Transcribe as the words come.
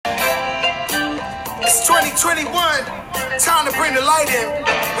2021, time to bring the light in.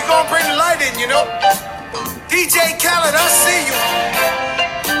 We gonna bring the light in, you know. DJ Khaled, I see you.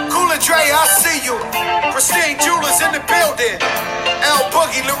 Cooler Dre, I see you. Christine Jewelers in the building. L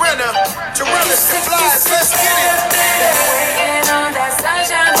Boogie, Lorena, Torellis, the Flies, let's get it. Waiting on that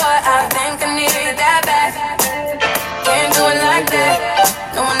sunshine, boy, I think I need that back. Can't do it like that.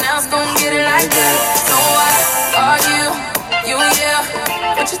 No one else gon' get it like that. So why are you, yeah?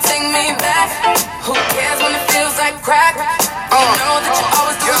 Would you take me back? Who cares when it feels like crack? You know that you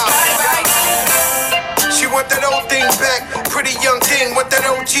always do right. She want that old thing back. Pretty young thing with that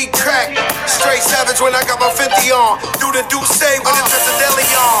OG crack. Straight savage when I got my 50 on. Do the say when it touch the deli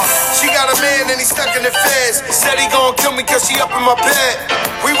on. She got a man and he stuck in the feds. Said he gon' kill me cause she up in my bed.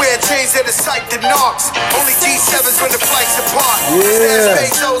 We wear chains that are psyched and knocks. Only G7s when the flights apart. Yeah.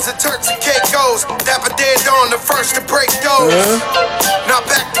 Pesos and Turks and Caicos. Dapper Dan Dawn, the first to break those. Now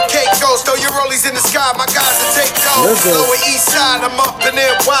back to Caicos. Throw your rollies in the sky, my guys will take those. Lower east side, I'm up in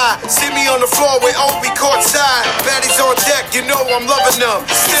NY. See me on the floor with Obi courtside. Baddies on deck, you know I'm loving them.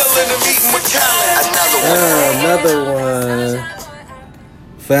 Still in the meeting with Khaled. Another one.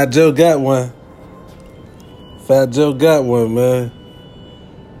 Fat Joe got one. Fat Joe got one, man.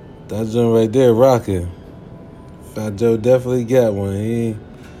 That joint right there rocking. Fat Joe definitely got one.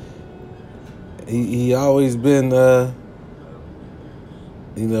 He always been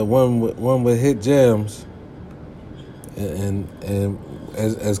one with hit jams. And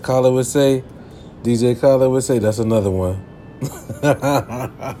as Khaled would say, DJ Khaled would say, that's another one.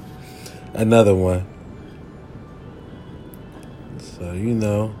 Another one. So,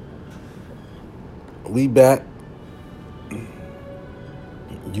 we back.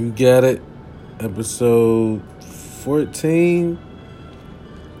 You got it. Episode 14.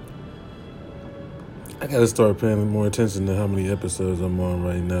 I gotta start paying more attention to how many episodes I'm on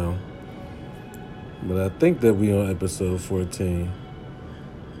right now. But I think that we on episode 14.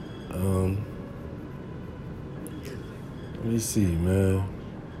 Let me see, man.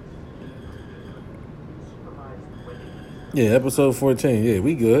 Yeah, episode 14. Yeah,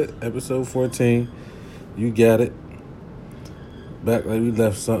 we good. Episode 14. You got it. Back like we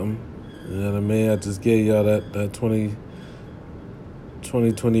left something. You know what I mean? I just gave y'all that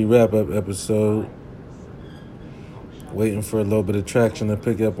 2020 wrap-up episode. Waiting for a little bit of traction to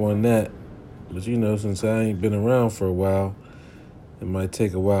pick up on that. But since I ain't been around for a while, it might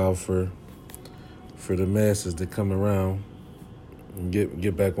take a while for the masses to come around and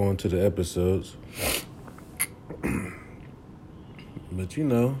get back onto the episodes. But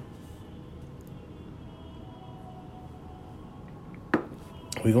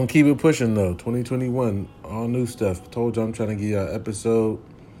we're going to keep it pushing, though. 2021, all new stuff. Told you I'm trying to give y'all an episode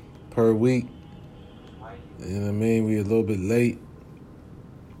per week. You know what I mean? We a little bit late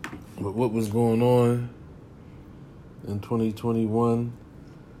with what was going on in 2021.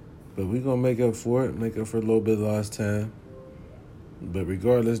 But we're going to make up for it. Make up for a little bit lost time. But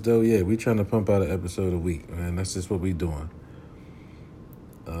regardless, though, yeah, we trying to pump out an episode a week, man. That's just what we doing.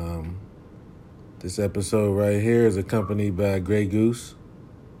 This episode right here is accompanied by Grey Goose.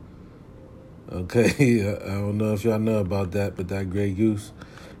 Okay, I don't know if y'all know about that, but that Grey Goose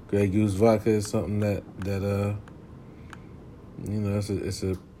vodka is something that it's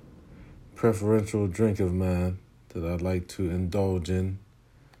a preferential drink of mine that I like to indulge in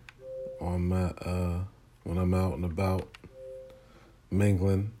on my when I'm out and about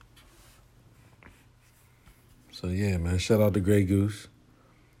mingling. So yeah, man, shout out to Grey Goose.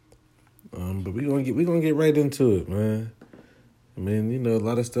 But we gonna get right into it, man. I mean, a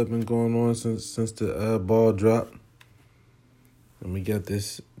lot of stuff been going on since the ball dropped, and we got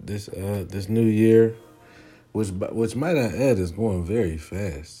this new year, which might I add is going very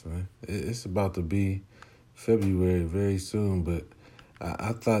fast. Man. It's about to be February very soon, but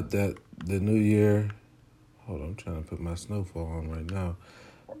I thought that the new year. Hold on, I'm trying to put my snowfall on right now.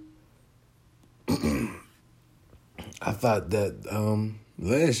 I thought that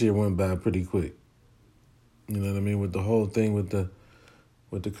last year went by pretty quick. You know what I mean? With the whole thing with the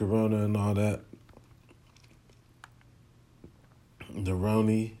corona and all that. The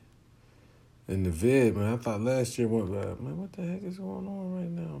Roni and the vid, man. I thought last year went by. Man, what the heck is going on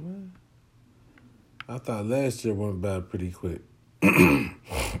right now, man? I thought last year went by pretty quick.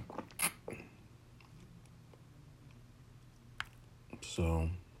 So,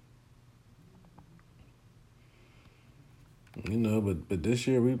 but this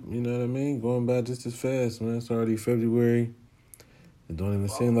year, we, you know what I mean? Going by just as fast, man. It's already February. It don't even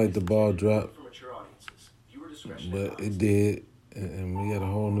seem like the ball dropped. But it did. And we got a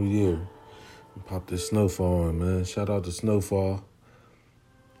whole new year. Pop this snowfall on, man. Shout out to Snowfall.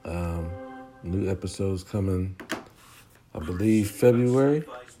 New episodes coming, I believe, February.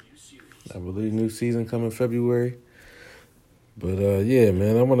 I believe new season coming February. But yeah,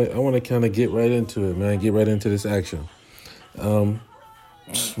 man, I wanna kind of get right into it, man. Get right into this action.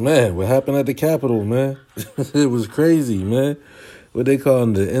 Man, what happened at the Capitol, man? It was crazy, man. What they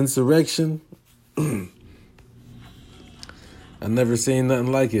calling the insurrection? I never seen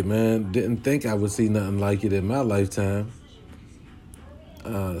nothing like it, man. Didn't think I would see nothing like it in my lifetime.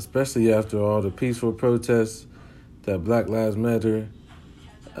 Especially after all the peaceful protests that Black Lives Matter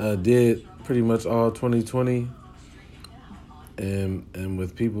did pretty much all 2020. And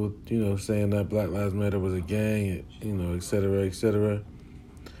with people, saying that Black Lives Matter was a gang, et cetera, et cetera.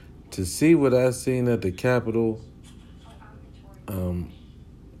 To see what I seen at the Capitol, I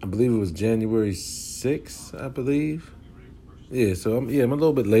believe it was January 6th, I believe. Yeah, so I'm a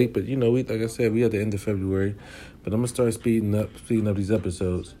little bit late, but like I said, we at the end of February, but I'm gonna start speeding up these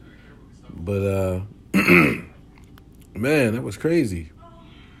episodes. But man, that was crazy.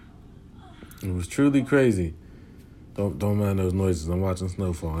 It was truly crazy. Don't mind those noises. I'm watching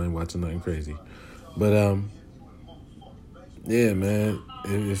snowfall. I ain't watching nothing crazy. But yeah, man.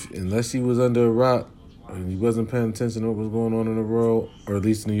 Unless you was under a rock and you wasn't paying attention to what was going on in the world, or at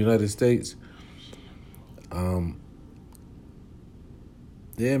least in the United States,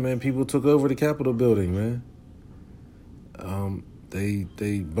 yeah, man, people took over the Capitol building, man.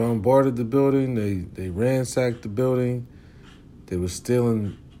 They bombarded the building. They ransacked the building. They were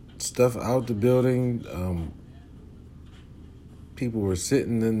stealing stuff out the building. People were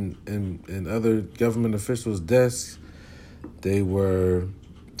sitting in other government officials' desks. They were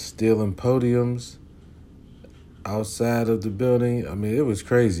stealing podiums outside of the building. I mean, it was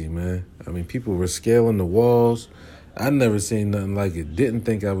crazy, man. I mean, people were scaling the walls. I never seen nothing like it. Didn't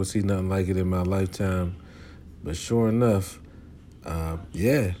think I would see nothing like it in my lifetime. But sure enough,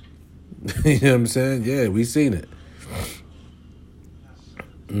 yeah. You know what I'm saying? Yeah, we seen it.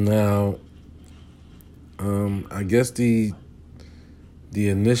 Now, I guess the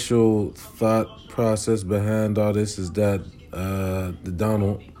initial thought process behind all this is that the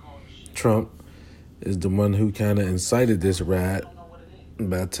Donald Trump is the one who kind of incited this riot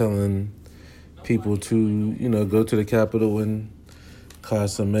by telling people to, go to the Capitol and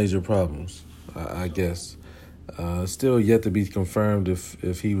cause some major problems, I guess. Still yet to be confirmed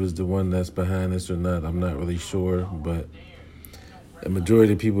if he was the one that's behind this or not. I'm not really sure, but the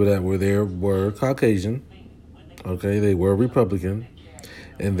majority of people that were there were Caucasian. Okay, they were Republican,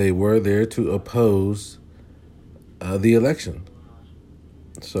 and they were there to oppose the election.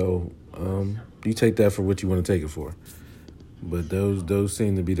 So you take that for what you want to take it for. But those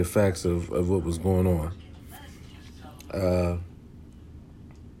seem to be the facts of what was going on.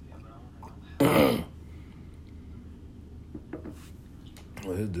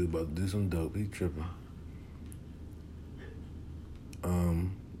 Well, this dude about to do some dope. He tripping.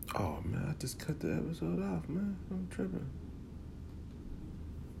 Oh man, I just cut the episode off, man. I'm tripping.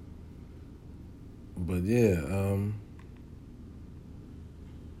 But yeah,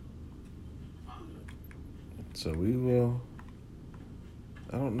 so we will.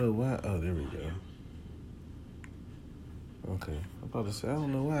 I don't know why. Oh, there we go. Okay, I'm about to say I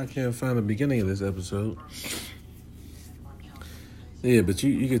don't know why I can't find the beginning of this episode. Yeah, but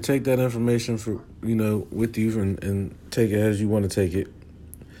you could take that information for with you and take it as you want to take it.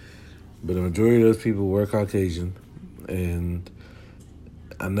 But the majority of those people were Caucasian, and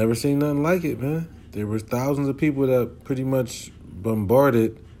I never seen nothing like it, man. There were thousands of people that pretty much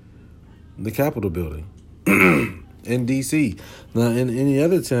bombarded the Capitol building in D.C. Now, in any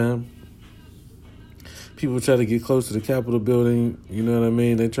other time, people try to get close to the Capitol building, you know what I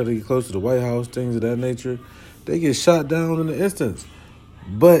mean? They try to get close to the White House, things of that nature. They get shot down in an instant.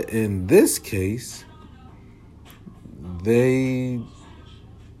 But in this case, that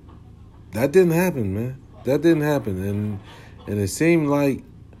didn't happen, man. That didn't happen. And it seemed like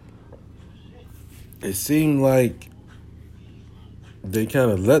they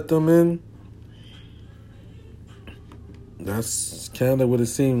kind of let them in. That's kind of what it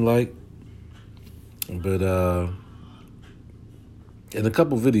seemed like. But in a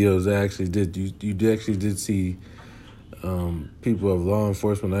couple videos, I actually did. You actually did see people of law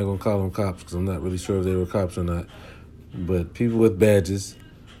enforcement. I'm not gonna call them cops because I'm not really sure if they were cops or not. But people with badges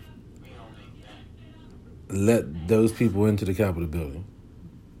let those people into the Capitol building.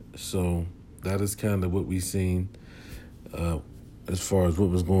 So that is kind of what we seen as far as what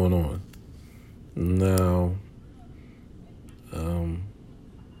was going on. Now,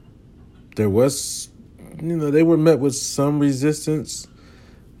 there was, they were met with some resistance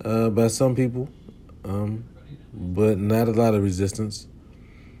by some people, but not a lot of resistance.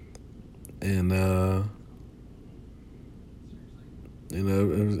 And,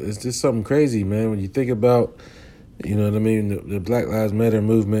 it's just something crazy, man, when you think about, you know what I mean, the Black Lives Matter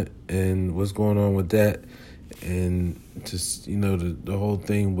movement and what's going on with that. And just, the whole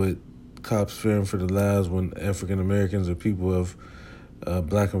thing with cops fearing for the lives when African Americans or people of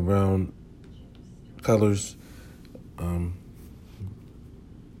black and brown colors kind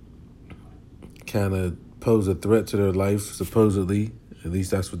of pose a threat to their life, supposedly. At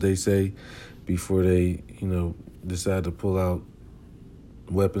least that's what they say before they, decide to pull out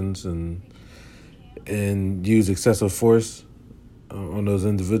weapons and use excessive force on those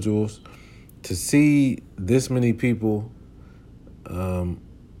individuals. To see this many people,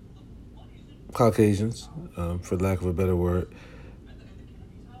 Caucasians, for lack of a better word,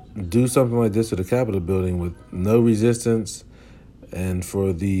 do something like this to the Capitol building with no resistance, and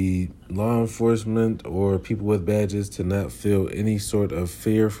for the law enforcement or people with badges to not feel any sort of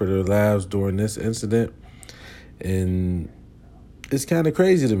fear for their lives during this incident. And it's kind of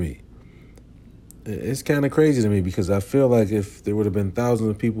crazy to me. It's kind of crazy to me because I feel like if there would have been thousands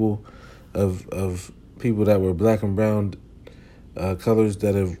of people of people that were black and brown colors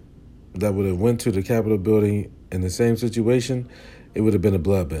that would have went to the Capitol building in the same situation, it would have been a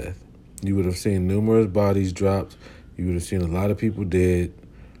bloodbath. You would have seen numerous bodies dropped. You would have seen a lot of people dead.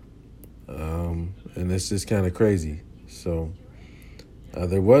 And it's just kind of crazy. So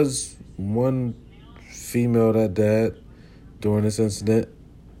there was one female that died during this incident.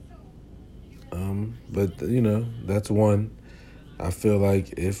 But, that's one. I feel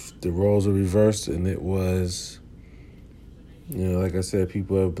like if the roles are reversed and it was, like I said,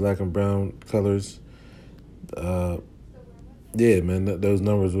 people of black and brown colors, yeah, man, that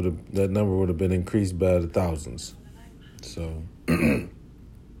number would have been increased by the thousands. So,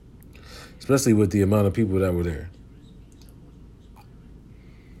 especially with the amount of people that were there.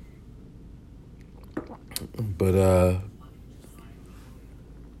 But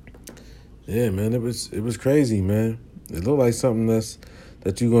yeah, man, it was crazy, man. It looked like something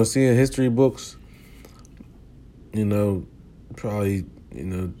that you're gonna see in history books. Probably,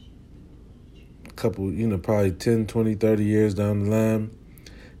 couple, probably 10, 20, 30 years down the line,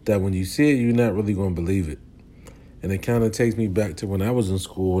 that when you see it, you're not really going to believe it. And it kind of takes me back to when I was in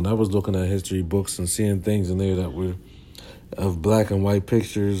school and I was looking at history books and seeing things in there that were of black and white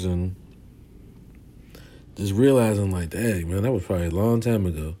pictures and just realizing like, dang, man, that was probably a long time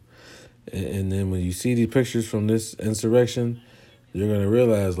ago. And then when you see these pictures from this insurrection, you're going to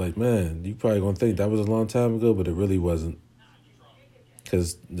realize like, man, you probably going to think that was a long time ago, but it really wasn't.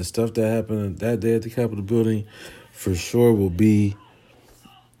 Because the stuff that happened that day at the Capitol building for sure will be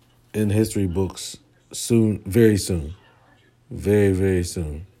in history books soon, very soon. Very, very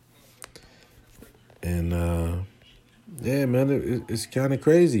soon. And, yeah, man, it's kind of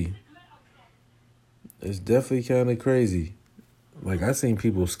crazy. It's definitely kind of crazy. Like, I seen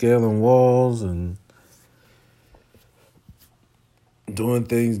people scaling walls and doing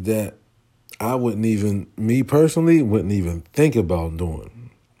things that I me personally, wouldn't even think about doing.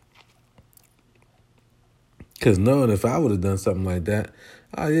 Because knowing if I would have done something like that,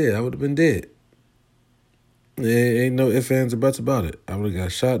 oh yeah, I would have been dead. There ain't no ifs, ands, or buts about it. I would have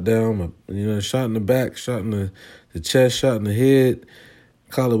got shot down, shot in the back, shot in the chest, shot in the head.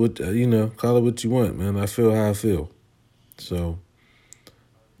 Call it what you want, man. I feel how I feel. So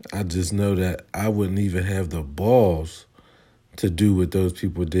I just know that I wouldn't even have the balls to do what those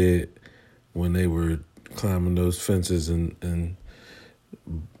people did when they were climbing those fences and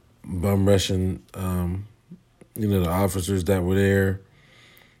bum rushing, the officers that were there.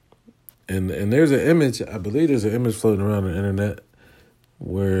 And there's an image, I believe there's an image floating around the internet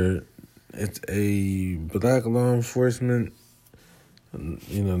where it's a black law enforcement,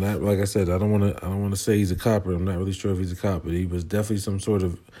 not like I said, I don't want to say he's a cop, or I'm not really sure if he's a cop, but he was definitely some sort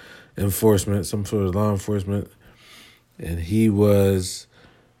of enforcement, some sort of law enforcement. And he was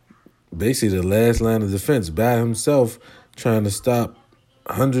basically the last line of defense by himself, trying to stop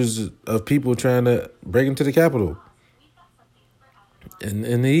hundreds of people trying to break into the Capitol.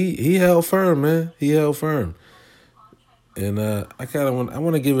 And he held firm, man. He held firm. And I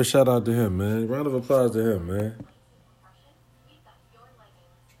want to give a shout out to him, man. Round of applause to him, man.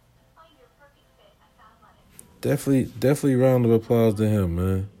 Definitely round of applause to him,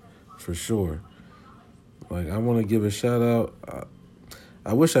 man. For sure. Like, I want to give a shout out.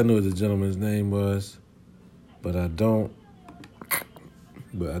 I wish I knew what the gentleman's name was, but I don't.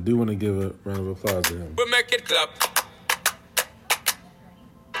 But I do want to give a round of applause to him. We'll make it clap.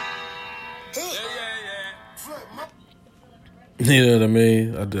 You know what I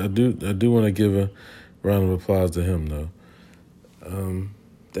mean? I do want to give a round of applause to him, though.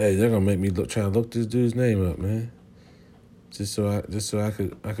 Hey, they're gonna make me try to look this dude's name up, man. Just so I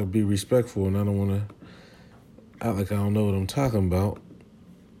could be respectful, and I don't want to act like I don't know what I'm talking about.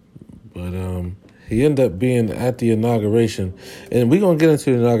 But he ended up being at the inauguration, and we're gonna get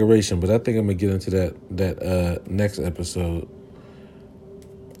into the inauguration. But I think I'm gonna get into that next episode.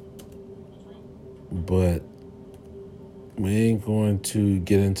 But we ain't going to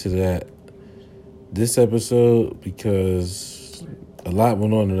get into that this episode because a lot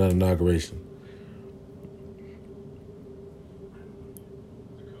went on in that inauguration.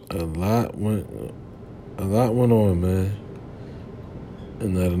 A lot went on, man,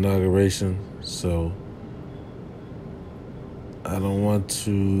 in that inauguration. So I don't want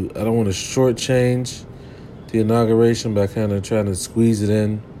to shortchange the inauguration by kind of trying to squeeze it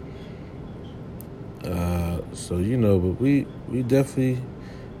in. So but we'll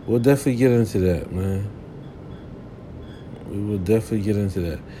definitely get into that, man. We will definitely get into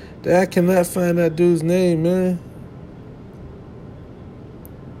that. I cannot find that dude's name, man.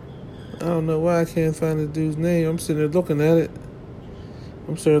 I don't know why I can't find the dude's name. I'm sitting there looking at it.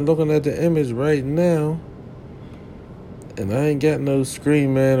 I'm sitting there looking at the image right now. And I ain't got no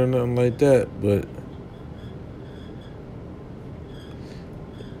screen man or nothing like that, but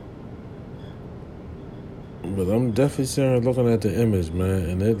I'm definitely sitting there looking at the image, man,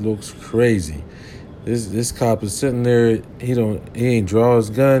 and it looks crazy. This cop is sitting there, he ain't draw his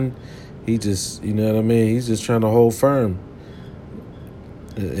gun. He just, you know what I mean? He's just trying to hold firm.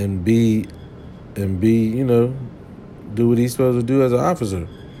 And be, do what he's supposed to do as an officer.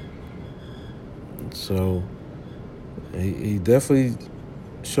 So he definitely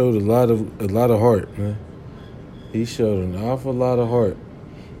showed a lot of heart, man. He showed an awful lot of heart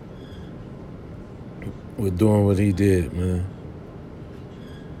with doing what he did, man.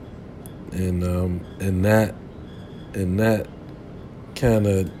 And that kind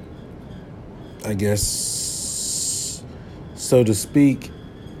of, I guess, so to speak,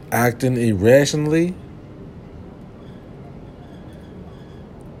 acting irrationally.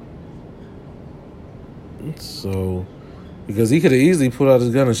 So, because he could have easily pulled out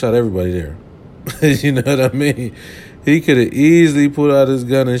his gun and shot everybody there. You know what I mean? He could have easily pulled out his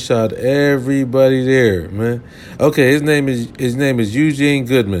gun and shot everybody there, man. Okay, his name is Eugene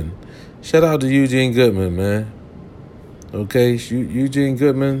Goodman. Shout out to Eugene Goodman, man. Okay, Eugene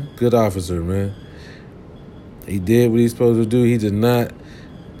Goodman, good officer, man. He did what he's supposed to do. He did not,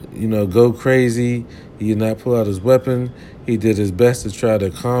 go crazy. He did not pull out his weapon. He did his best to try to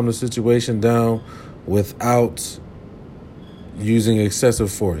calm the situation down without using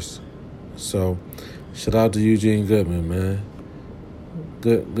excessive force. So, shout out to Eugene Goodman, man.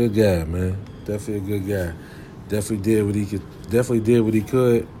 Good guy, man. Definitely a good guy. Definitely did what he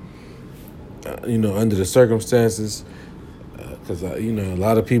could. Under the circumstances. Because, a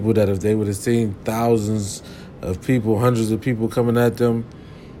lot of people that if they would have seen thousands of people, hundreds of people coming at them,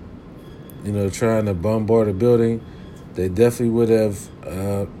 trying to bombard a building, they definitely would have,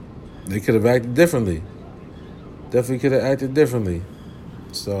 they could have acted differently. Definitely could have acted differently.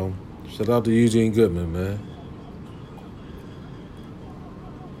 So, shout out to Eugene Goodman, man.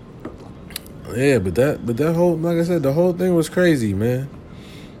 Yeah, but that whole, like I said, the whole thing was crazy, man.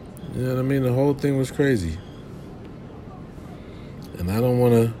 You know what I mean? The whole thing was crazy. And I don't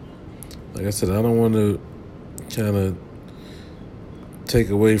want to, like I said, I don't want to kind of take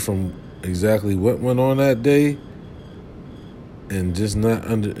away from exactly what went on that day, and just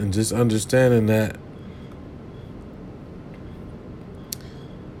understanding that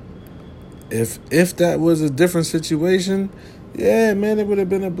if that was a different situation, yeah, man, it would have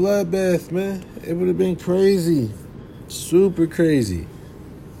been a bloodbath, man. It would have been crazy, super crazy.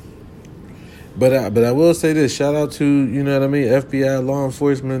 But I will say this: shout out to FBI, law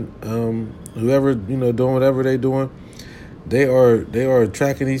enforcement, whoever doing whatever they doing. They are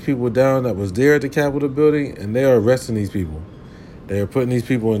tracking these people down that was there at the Capitol building, and they are arresting these people. They are putting these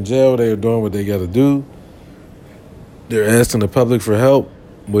people in jail. They are doing what they got to do. They're asking the public for help,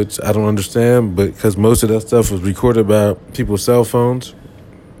 which I don't understand, but because most of that stuff was recorded by people's cell phones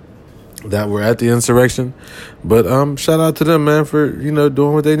that were at the insurrection. But shout out to them, man, for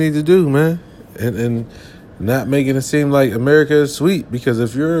doing what they need to do, man, and not making it seem like America is sweet. Because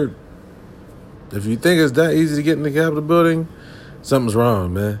if you think it's that easy to get in the Capitol building, something's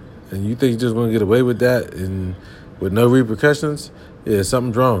wrong, man. And you think you're just going to get away with that and with no repercussions, yeah,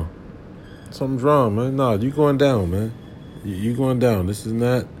 something's wrong. Something's wrong, man. No, you going down, man. You going down. This is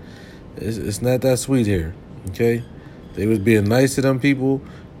not, it's not that sweet here, okay? They was being nice to them people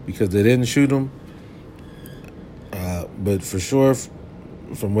because they didn't shoot them. But for sure,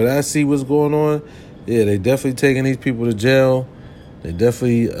 from what I see what's going on, yeah, they definitely taking these people to jail. They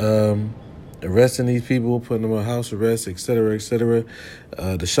definitely arresting these people, putting them on house arrest, et cetera, et cetera.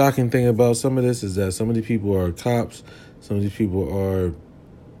 The shocking thing about some of this is that some of these people are cops. Some of these people are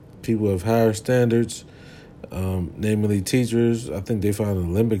people of higher standards, namely teachers. I think they found an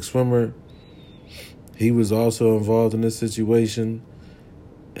Olympic swimmer. He was also involved in this situation.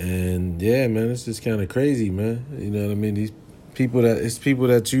 And yeah, man, it's just kind of crazy, man. You know what I mean? It's people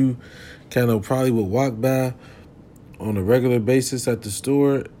that you kind of probably would walk by on a regular basis at the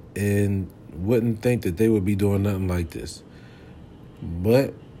store and wouldn't think that they would be doing nothing like this.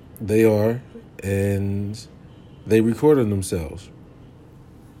 But they are, and they recorded themselves.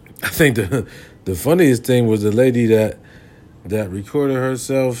 I think the funniest thing was the lady that recorded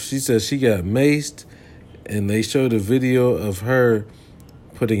herself. She said she got maced, and they showed a video of her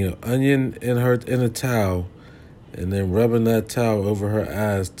putting an onion in a towel and then rubbing that towel over her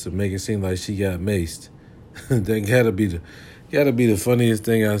eyes to make it seem like she got maced. That gotta be the funniest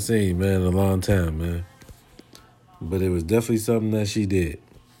thing I've seen, man, in a long time, man. But it was definitely something that she did.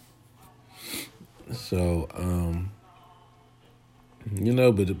 So,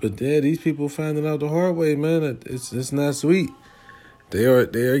 but yeah, these people finding out the hard way, man. It's not sweet. They are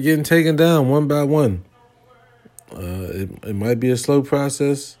getting taken down one by one. It might be a slow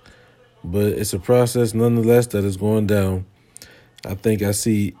process, but it's a process nonetheless that is going down. I think I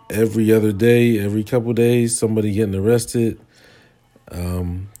see every other day, every couple days, somebody getting arrested,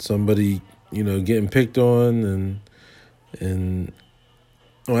 somebody getting picked on, and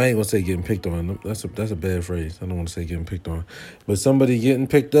I ain't gonna say getting picked on. That's a bad phrase. I don't want to say getting picked on, but somebody getting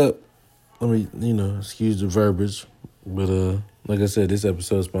picked up. Let me excuse the verbiage, but like I said, this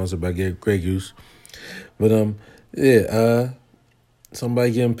episode is sponsored by Grey Goose. But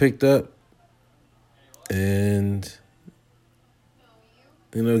somebody getting picked up and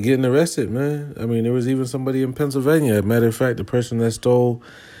getting arrested, man. I mean, there was even somebody in Pennsylvania. As a matter of fact, the person that stole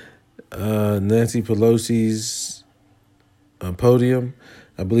Nancy Pelosi's podium,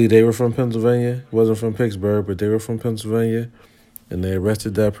 I believe they were from Pennsylvania. It wasn't from Pittsburgh, but they were from Pennsylvania, and they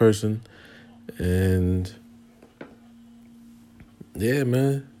arrested that person. And yeah,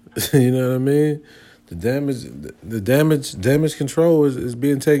 man, you know what I mean? The damage control is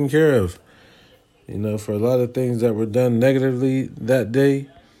being taken care of. For a lot of things that were done negatively that day,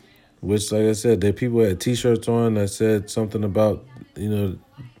 which, like I said, people had T-shirts on that said something about, believe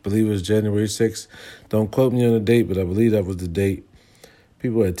it was January 6th. Don't quote me on the date, but I believe that was the date.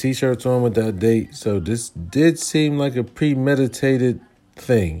 People had T-shirts on with that date, so this did seem like a premeditated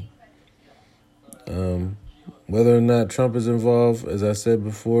thing. Whether or not Trump is involved, as I said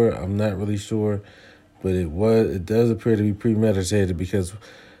before, I'm not really sure, but it does appear to be premeditated, because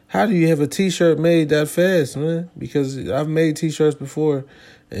how do you have a T-shirt made that fast, man? Because I've made T-shirts before,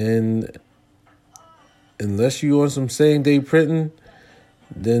 and unless you on some same-day printing,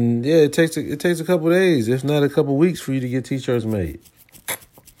 then yeah, it takes a couple days, if not a couple weeks, for you to get T-shirts made.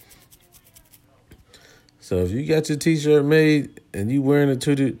 So if you got your T-shirt made and you wearing it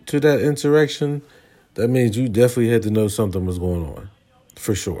to that insurrection, that means you definitely had to know something was going on,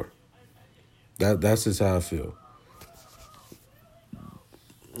 for sure. That's just how I feel.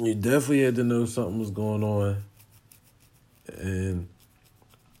 You definitely had to know something was going on, and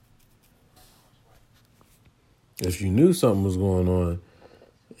if you knew something was going on,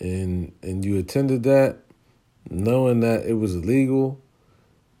 and you attended that, knowing that it was illegal,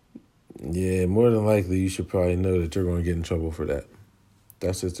 yeah, more than likely you should probably know that you're going to get in trouble for that.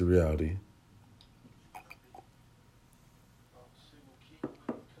 That's just the reality.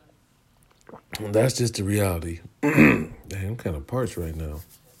 That's just the reality. Dang, I'm kind of parched right now.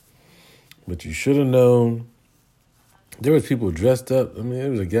 But you should have known. There was people dressed up. I mean,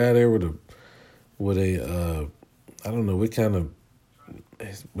 there was a guy there with a I don't know what kind of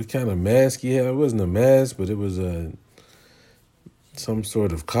mask he had. It wasn't a mask, but it was some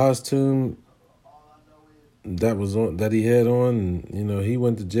sort of costume that he had on, and he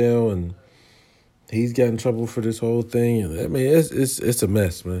went to jail, and he's got in trouble for this whole thing. And I mean, it's a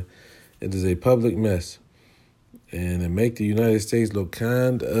mess, man. It is a public mess, and it make the United States look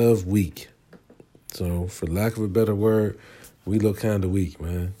kind of weak. So, for lack of a better word, we look kind of weak,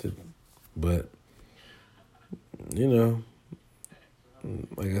 man. But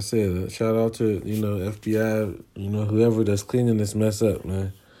like I said, shout out to FBI, whoever that's cleaning this mess up,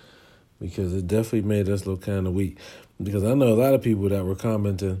 man, because it definitely made us look kind of weak. Because I know a lot of people that were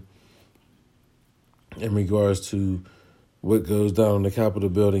commenting in regards to what goes down in the Capitol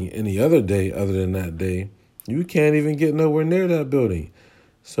building any other day other than that day. You can't even get nowhere near that building.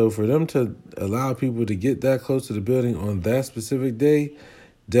 So for them to allow people to get that close to the building on that specific day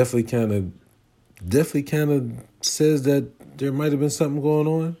definitely kind of says that there might have been something going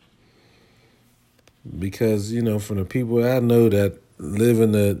on. Because, from the people I know that live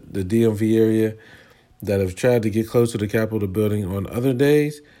in the DMV area that have tried to get close to the Capitol building on other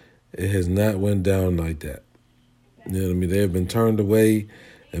days, it has not went down like that. You know what I mean? They have been turned away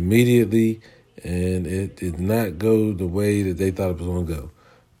immediately, and it did not go the way that they thought it was going to go.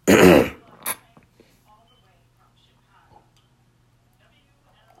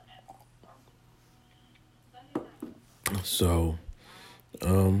 So,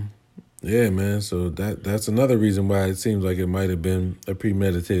 yeah, man. So that's another reason why it seems like it might have been a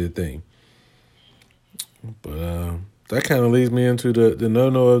premeditated thing. But that kind of leads me into the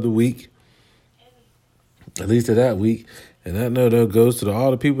no-no of the week, at least of that week. And that no-no goes to all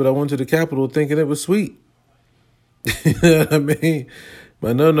the people that went to the Capitol thinking it was sweet. You know what I mean?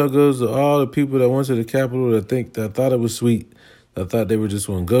 My no-no goes to all the people that went to the Capitol that thought it was sweet, that thought they were just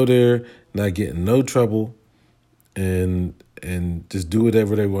going to go there, not get in no trouble, and just do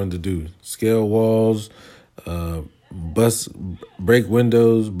whatever they wanted to do. Scale walls, break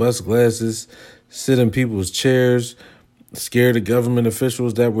windows, bust glasses, sit in people's chairs, scare the government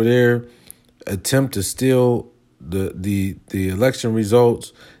officials that were there, attempt to steal the election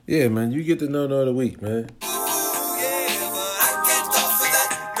results. Yeah, man, you get the no-no of the week, man.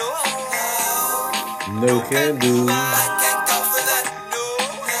 No can do.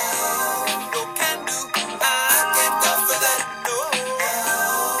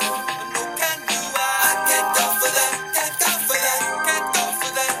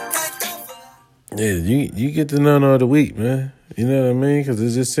 Yeah, you get the no-no of the week, man. You know what I mean? Because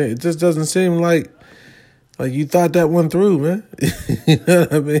it just doesn't seem like you thought that one through, man. You know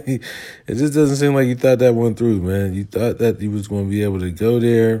what I mean? It just doesn't seem like you thought that one through, man. You thought that you was going to be able to go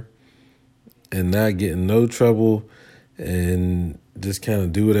there and not get in no trouble and just kind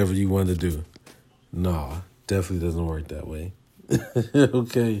of do whatever you wanted to do. No, definitely doesn't work that way.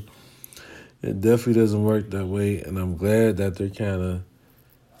 Okay? It definitely doesn't work that way, and I'm glad that they're kind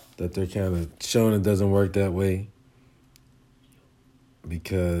of showing it doesn't work that way,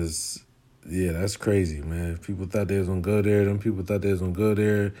 because, yeah, that's crazy, man. People thought they was going to go there. Them people thought they was going to go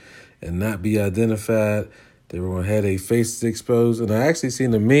there and not be identified. They were going to have their faces exposed. And I actually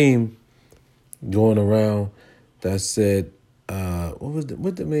seen a meme going around that said, what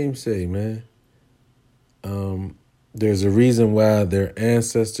the meme say, man? There's a reason why their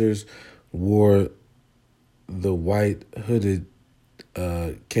ancestors wore the white hooded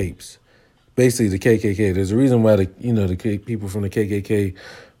capes. Basically, the KKK. There's a reason why the people from the KKK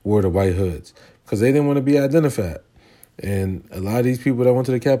wore the white hoods, because they didn't want to be identified. And a lot of these people that went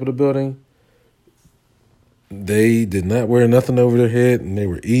to the Capitol building, they did not wear nothing over their head, and they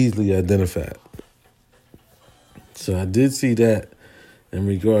were easily identified. So I did see that in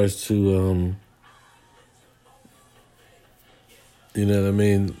regards to, you know what I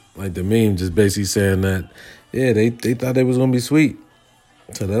mean? Like the meme just basically saying that, yeah, they thought they was going to be sweet.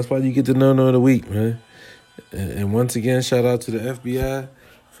 So that's why you get the no-no of the week, man. And once again, shout out to the FBI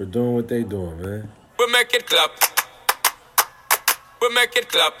for doing what they doing, man. We make it clap. We make it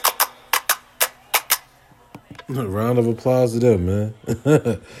clap. Round of applause to them, man.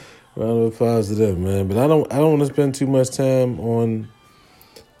 Round of applause to them, man. But I don't want to spend too much time on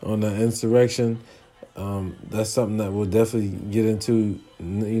the insurrection. That's something that we'll definitely get into,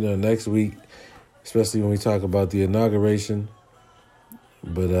 next week, especially when we talk about the inauguration.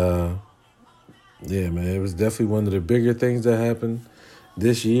 But yeah, man, it was definitely one of the bigger things that happened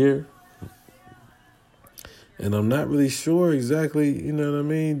this year. And I'm not really sure exactly,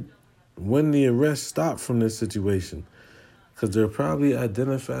 when the arrest stopped from this situation. Because they're probably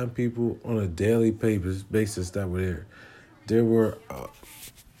identifying people on a daily basis that were there. There were,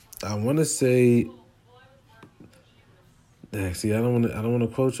 I want to say, actually, I don't want to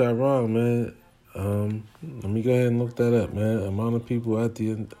quote y'all wrong, man. Let me go ahead and look that up, man. Amount of people at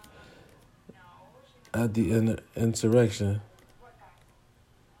the insurrection.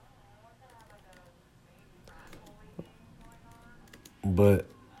 But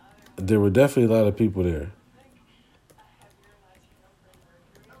there were definitely a lot of people there.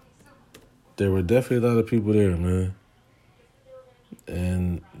 There were definitely a lot of people there, man.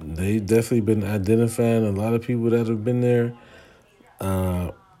 And they definitely been identifying a lot of people that have been there.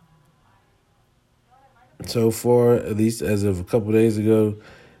 So far, at least as of a couple days ago,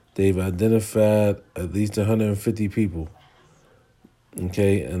 they've identified at least 150 people.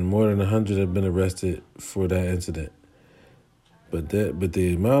 Okay, and more than 100 have been arrested for that incident. But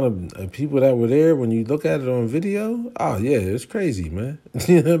the amount of people that were there, when you look at it on video, oh yeah, it's crazy, man.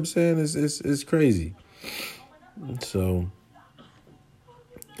 You know what I'm saying? It's crazy. So,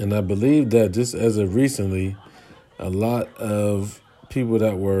 and I believe that just as of recently, a lot of people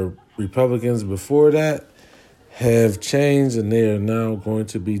that were Republicans before that have changed, and they are now going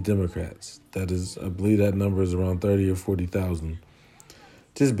to be Democrats. That is, I believe that number is around 30 or 40,000.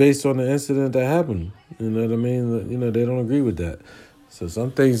 Just based on the incident that happened. You know what I mean? You know, they don't agree with that. So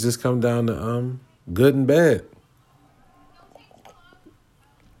some things just come down to good and bad.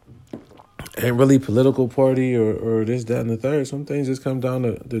 Ain't really political party or this, that, and the third. Some things just come down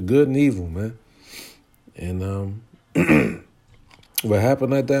to good and evil, man. And what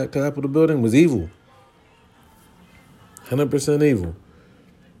happened at that Capitol building was evil. 100% evil.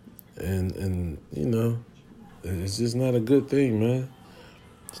 And you know, it's just not a good thing, man.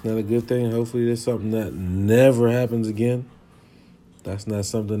 It's not a good thing. Hopefully there's something that never happens again. That's not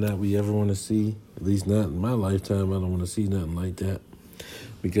something that we ever want to see, at least not in my lifetime. I don't want to see nothing like that.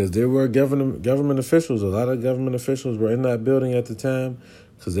 Because there were government officials, a lot of government officials were in that building at the time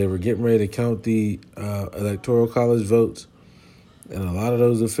because they were getting ready to count the electoral college votes. And a lot of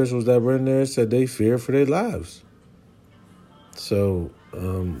those officials that were in there said they feared for their lives. So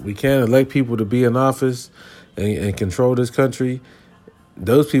we can't elect people to be in office and control this country.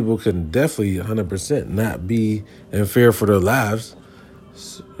 Those people can definitely 100% not be in fear for their lives.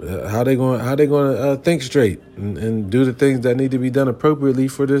 How they going to think straight and do the things that need to be done appropriately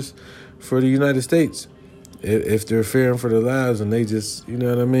for the United States if they're fearing for their lives and they just, you know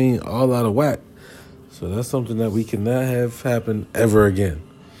what I mean, all out of whack. So that's something that we cannot have happen ever again.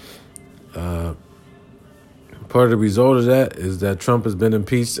 Part of the result of that is that Trump has been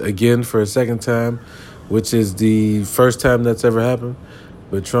impeached again for a second time, which is the first time that's ever happened.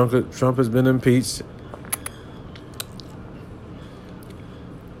 But Trump has been impeached.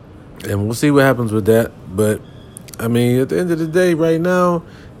 And we'll see what happens with that. But, I mean, at the end of the day, right now,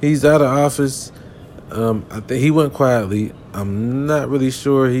 he's out of office. I think he went quietly. I'm not really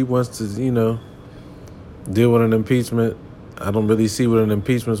sure he wants to, you know, deal with an impeachment. I don't really see what an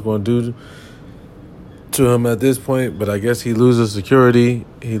impeachment is going to do to him at this point. But I guess he loses security.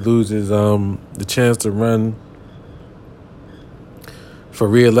 He loses the chance to run for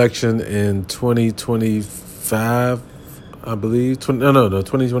re-election in 2025. I believe.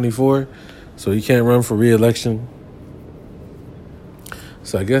 2024. So he can't run for re-election.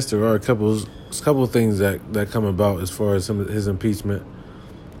 So I guess there are a couple things that come about as far as his impeachment.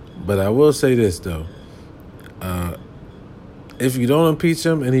 But I will say this, though. If you don't impeach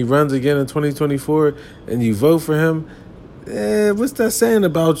him and he runs again in 2024 and you vote for him, what's that saying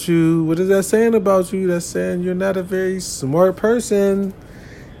about you? What is that saying about you? That's saying you're not a very smart person.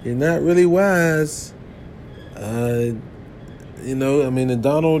 You're not really wise. You know, I mean,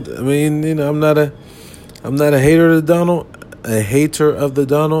 I'm not a hater of the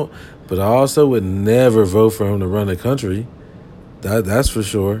Donald, but I also would never vote for him to run the country. That's for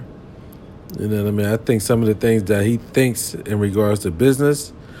sure. You know what I mean? I think some of the things that he thinks in regards to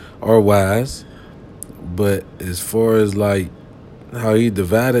business are wise, but as far as like how he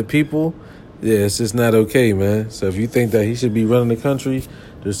divided people, yeah, it's just not okay, man. So if you think that he should be running the country,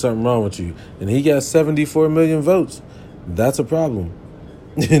 there's something wrong with you. And he got 74 million votes. That's a problem.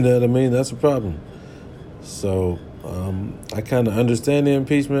 You know what I mean? That's a problem. So I kind of understand the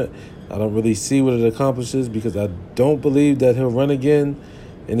impeachment. I don't really see what it accomplishes because I don't believe that he'll run again.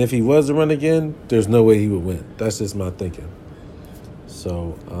 And if he was to run again, there's no way he would win. That's just my thinking.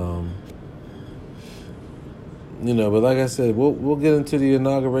 So, you know, but like I said, we'll get into the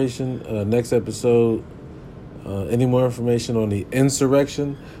inauguration next episode. Any more information on the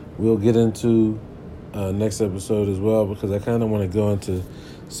insurrection, we'll get into next episode as well, because I kind of want to go into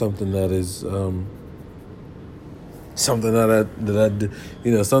something that is something that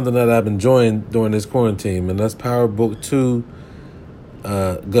I've been enjoying during this quarantine, and that's Power Book 2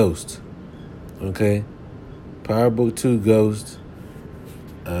 Ghost. Okay, Power Book 2 Ghost.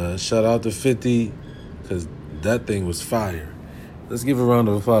 Shout out to 50 because that thing was fire. Let's give a round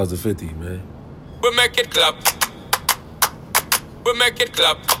of applause to 50, man. We make it clap. We make it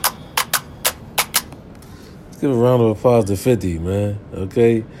clap. Give a round of applause to 50, man.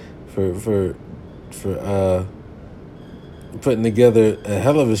 Okay, for putting together a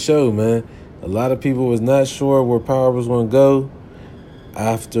hell of a show, man. A lot of people was not sure where Power was going to go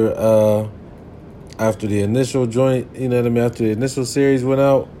after the initial joint. You know what I mean? After the initial series went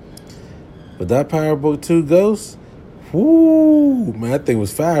out, but that Power Book 2 Ghost, whoo, man, that thing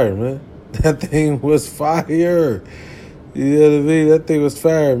was fire, man. That thing was fire. You know what I mean? That thing was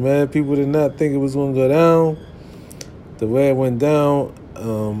fire, man. People did not think it was going to go down the way it went down.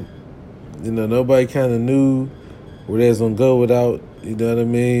 Nobody kind of knew where they was going to go without, you know what I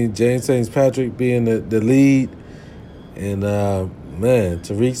mean, James St. Patrick being the lead. And, man,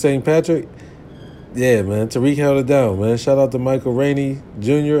 Tariq St. Patrick, Yeah, man. Tariq held it down, man. Shout out to Michael Rainey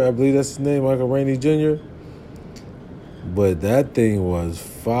Jr. I believe that's his name, Michael Rainey Jr. But that thing was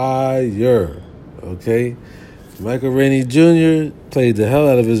fire. Okay? Michael Rainey Jr. played the hell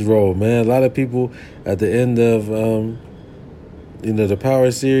out of his role, man. A lot of people at the end of the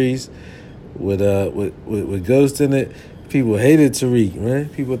Power series with Ghost in it, people hated Tariq, man.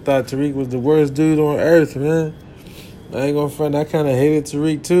 People thought Tariq was the worst dude on earth, man. I ain't gonna front, I kinda hated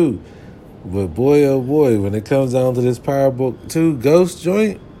Tariq too. But boy, oh boy, when it comes down to this Power Book 2 Ghost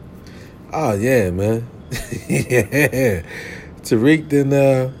joint, oh yeah, man. Yeah. Tariq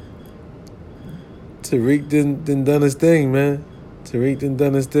done his thing, man. Tariq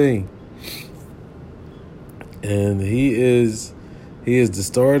done his thing. And he is the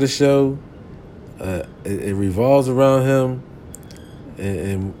star of the show. It revolves around him.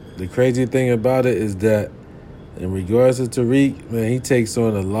 And the crazy thing about it is that in regards to Tariq, man, he takes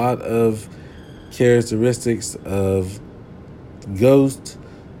on a lot of characteristics of Ghost,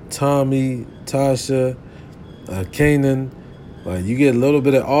 Tommy, Tasha, Kanan. Like, you get a little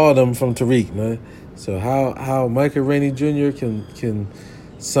bit of all of them from Tariq, man. So how Michael Rainey Jr. can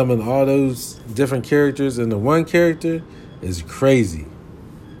summon all those different characters into one character is crazy.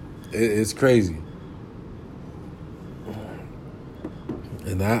 It's crazy.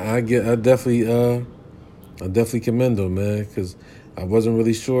 And I definitely commend him, man, because I wasn't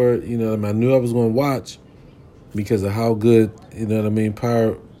really sure, I knew I was going to watch because of how good,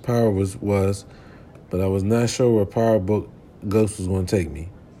 Power was, but I was not sure where Power Book Ghost was going to take me.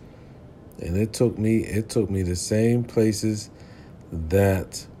 And it took me the same places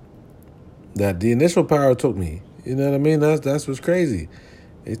that the initial Power took me. You know what I mean? That's what's crazy.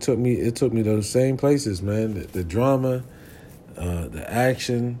 It took me those same places, man. The drama, the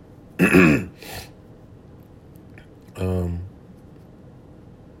action.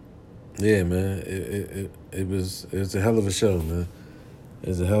 Yeah, man. It was a hell of a show, man. It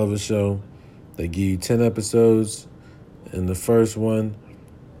was a hell of a show. They give you 10 episodes in the first one,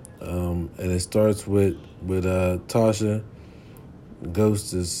 and it starts with Tasha,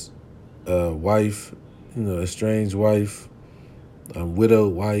 Ghost's wife, estranged wife,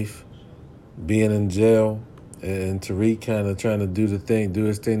 widowed wife, being in jail, and Tariq kind of trying to do his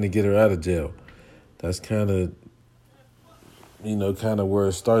thing to get her out of jail. That's kind of where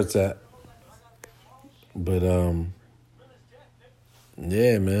it starts at. But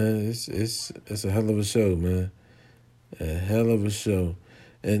yeah, man, it's a hell of a show, man. A hell of a show.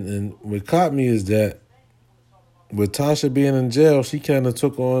 And what caught me is that with Tasha being in jail, she kind of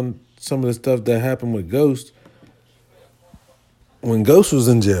took on some of the stuff that happened with Ghost when Ghost was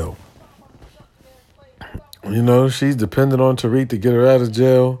in jail. She's dependent on Tariq to get her out of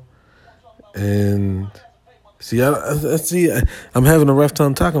jail. And I'm having a rough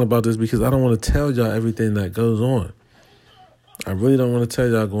time talking about this because I don't want to tell y'all everything that goes on. I really don't want to tell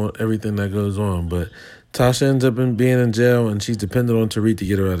y'all everything that goes on. But Tasha ends up being in jail, and she's dependent on Tariq to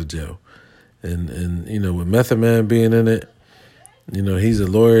get her out of jail. And with Method Man being in it, he's a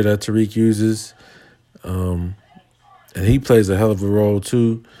lawyer that Tariq uses. And he plays a hell of a role,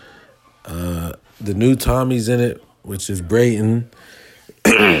 too. The new Tommy's in it, which is Brayton.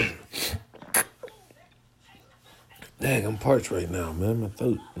 Dang, I'm parched right now, man. My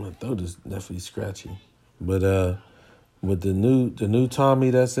throat is definitely scratchy. But with the new Tommy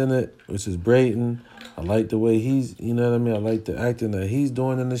that's in it, which is Brayton, I like the way he's, I like the acting that he's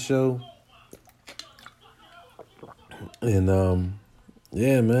doing in the show. And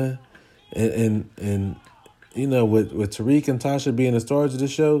yeah, man. And with Tariq and Tasha being the stars of the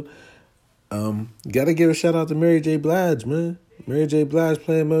show, gotta give a shout out to Mary J. Blige, man. Mary J. Blige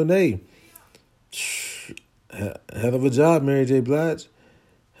playing Monet. Hell of a job, Mary J. Blige.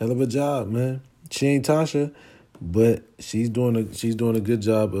 Hell of a job, man. She ain't Tasha, but she's doing a good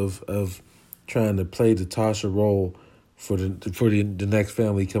job of trying to play the Tasha role for the next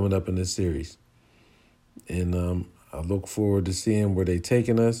family coming up in this series. And I look forward to seeing where they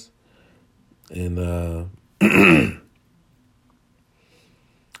taking us. And I'm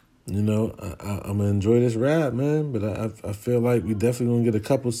gonna enjoy this ride, man. But I feel like we definitely gonna get a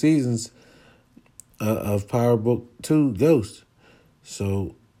couple seasons of Power Book 2 Ghost.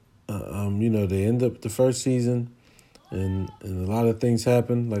 So, they end up the first season, and a lot of things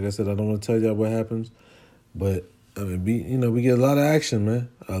happen. Like I said, I don't want to tell y'all what happens, but we get a lot of action, man.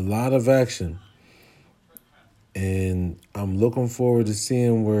 A lot of action, and I'm looking forward to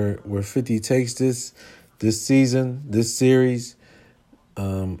seeing where 50 takes this season, this series.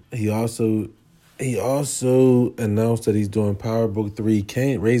 He also announced that he's doing Power Book 3,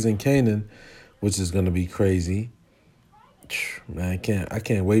 Raising Kanan, which is going to be crazy. Man, I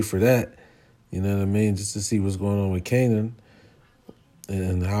can't wait for that. You know what I mean? Just to see what's going on with Kanan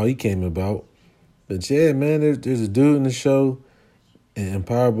and how he came about. But yeah, man, there's a dude in the show in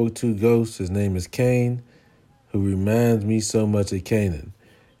Power Book 2 Ghost. His name is Kane, who reminds me so much of Kanan.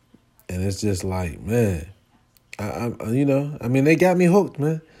 And it's just like, man, they got me hooked,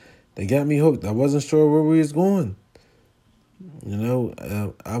 man. They got me hooked. I wasn't sure where we was going.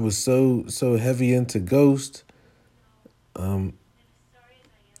 I was so heavy into Ghost.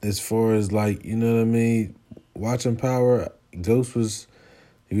 As far as like, you know what I mean, watching Power, Ghost was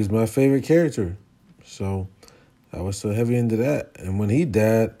my favorite character. So I was so heavy into that. And when he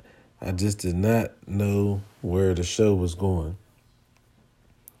died, I just did not know where the show was going.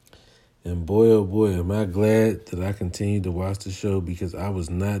 And boy, oh boy, am I glad that I continued to watch the show, because I was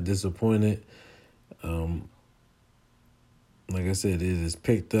not disappointed. Like I said, it is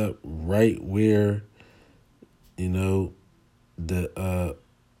picked up right where, the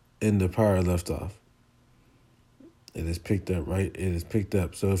end of Power left off. It is picked up, right? It is picked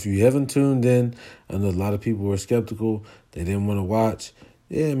up. So if you haven't tuned in, I know a lot of people were skeptical. They didn't want to watch.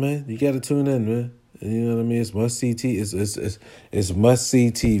 Yeah, man, you got to tune in, man. And you know what I mean? It's must-see it's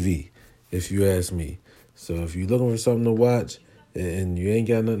must-see TV, if you ask me. So if you're looking for something to watch and you ain't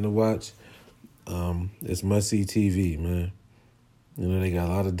got nothing to watch, it's must-see TV, man. They got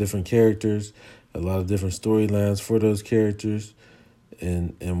a lot of different characters, a lot of different storylines for those characters.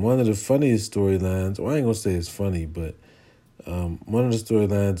 And one of the funniest storylines, well, I ain't going to say it's funny, but one of the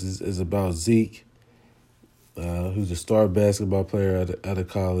storylines is about Zeke, who's a star basketball player out of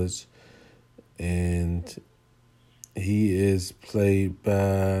college. And he is played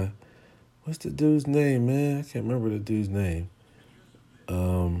by, what's the dude's name, man? I can't remember the dude's name.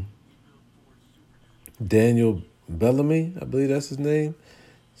 Daniel Bellamy, I believe that's his name.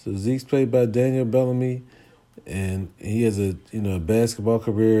 So Zeke's played by Daniel Bellamy, and he has a basketball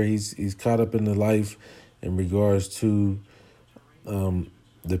career. He's caught up in the life in regards to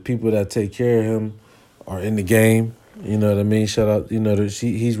the people that take care of him are in the game. You know what I mean? Shout out,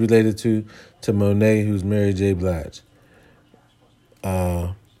 he's related to Monet, who's Mary J. Blige.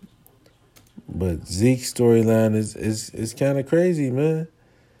 But Zeke's storyline is kind of crazy, man.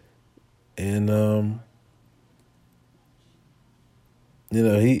 And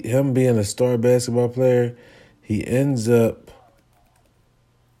him being a star basketball player, he ends up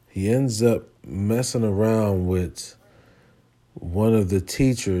messing around with one of the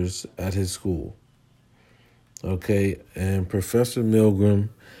teachers at his school. Okay, and Professor Milgram,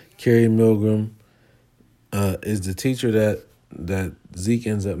 Carrie Milgram, is the teacher that Zeke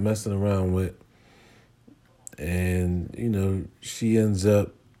ends up messing around with. And, she ends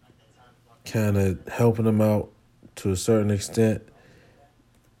up kind of helping him out to a certain extent.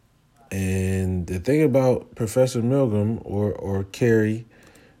 And the thing about Professor Milgram or Carrie,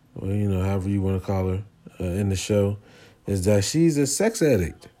 or, however you want to call her in the show, is that she's a sex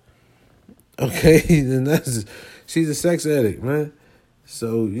addict. Okay, and she's a sex addict, man.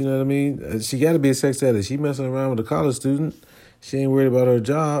 So, you know what I mean? She got to be a sex addict. She messing around with a college student. She ain't worried about her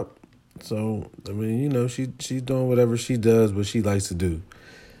job. So, I mean, she's doing whatever she does, what she likes to do.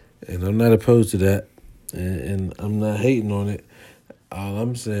 And I'm not opposed to that. And I'm not hating on it. All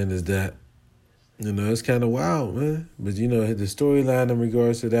I'm saying is that, it's kind of wild, man. But, the storyline in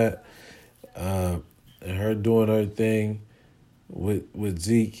regards to that, and her doing her thing with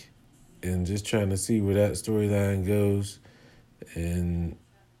Zeke, and just trying to see where that storyline goes, and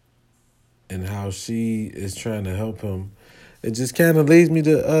how she is trying to help him, it just kind of leads me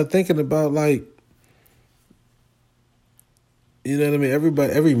to thinking about, like, you know what I mean?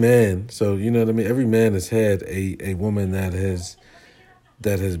 Every man. So, you know what I mean? Every man has had a woman that has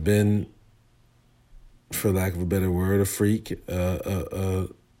been, for lack of a better word, a freak, a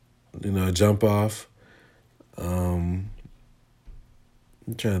jump off. I'm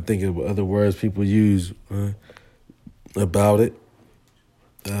trying to think of other words people use about it.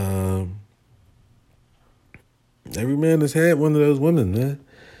 Every man has had one of those women, man.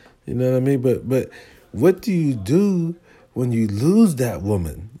 You know what I mean? But what do you do when you lose that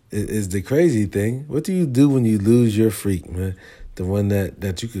woman is the crazy thing. What do you do when you lose your freak, man? The one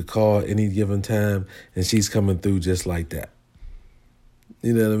that you could call any given time and she's coming through just like that.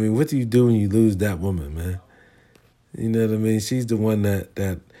 You know what I mean? What do you do when you lose that woman, man? You know what I mean? She's the one that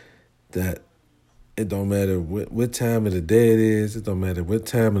it don't matter what time of the day it is. It don't matter what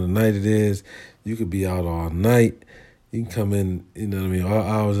time of the night it is. You could be out all night. You can come in, you know what I mean, all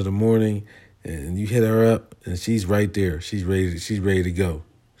hours of the morning, and you hit her up, and she's right there. She's ready to go.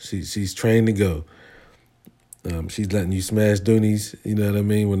 She's trained to go. She's letting you smash doonies, you know what I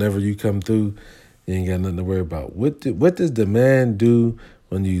mean? Whenever you come through, you ain't got nothing to worry about. What does the man do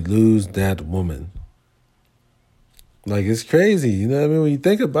when you lose that woman? Like, it's crazy, you know what I mean? When you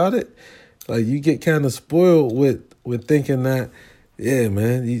think about it, like, you get kind of spoiled with thinking that, yeah,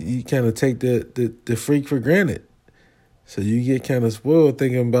 man, you kind of take the freak for granted. So you get kind of spoiled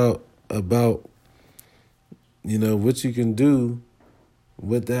thinking about what you can do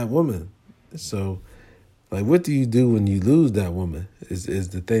with that woman. So, like, what do you do when you lose that woman? Is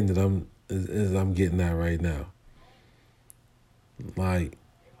the thing that I'm getting at right now. Like,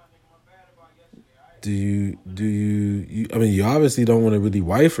 do you I mean, you obviously don't want to really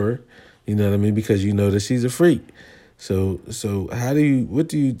wife her, you know what I mean, because you know that she's a freak. So how do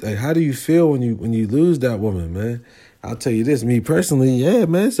you feel when you lose that woman, man? I'll tell you this, me personally, yeah,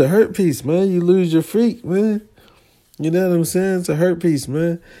 man, it's a hurt piece, man. You lose your freak, man. You know what I'm saying? It's a hurt piece,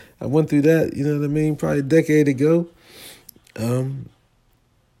 man. I went through that, you know what I mean, probably a decade ago.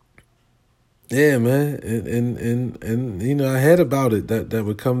 Yeah, man, and you know, I had about it that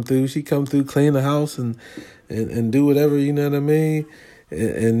would come through. She'd come through, clean the house and do whatever, you know what I mean,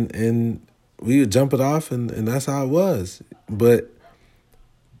 and we would jump it off, and that's how it was. But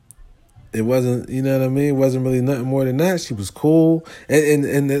it wasn't, you know what I mean? It wasn't really nothing more than that. She was cool.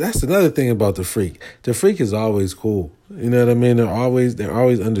 And that's another thing about the freak. The freak is always cool. You know what I mean? They're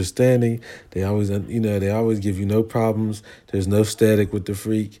always understanding. They always, they always give you no problems. There's no static with the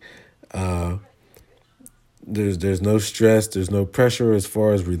freak. There's no stress. There's no pressure as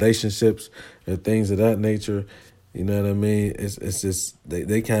far as relationships or things of that nature. You know what I mean? It's just,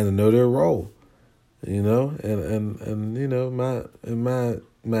 they kind of know their role, you know? And you know,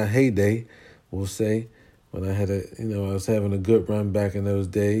 my heyday, we'll say, when I had I was having a good run back in those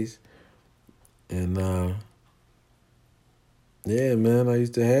days. And, yeah, man, I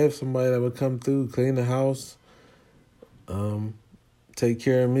used to have somebody that would come through, clean the house, take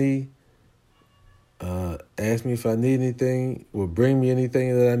care of me, ask me if I need anything, would bring me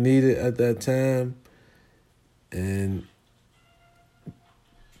anything that I needed at that time, and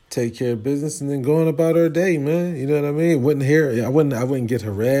take care of business, and then going about her day, man. You know what I mean? I wouldn't get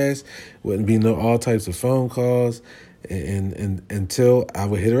harassed. Wouldn't be all types of phone calls, and until I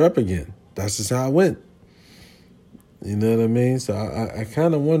would hit her up again. That's just how it went. You know what I mean? So I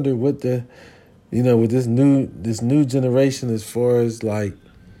kind of wonder what with this new generation, as far as like,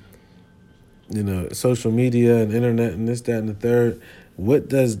 social media and internet and this, that, and the third. What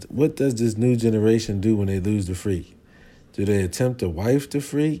does this new generation do when they lose the freak? Do they attempt to wife the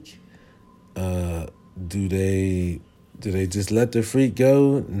freak? Do they just let the freak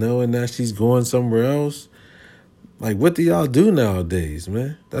go, knowing that she's going somewhere else? Like, what do y'all do nowadays,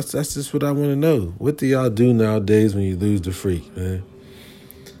 man? That's just what I want to know. What do y'all do nowadays when you lose the freak, man?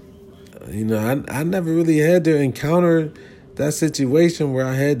 I never really had to encounter that situation where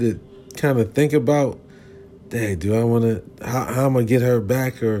I had to kind of think about, dang, do I want to, how I'm going to get her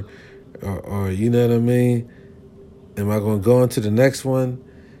back, or you know what I mean? Am I going to go on to the next one,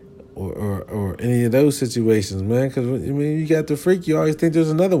 or any of those situations, man? Because, you got the freak, you always think there's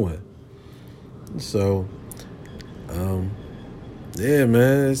another one. So, yeah,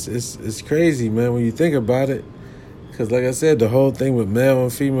 man, it's crazy, man, when you think about it. Because, like I said, the whole thing with male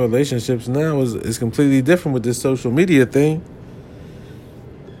and female relationships now is completely different with this social media thing.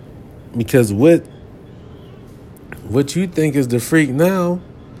 Because what you think is the freak now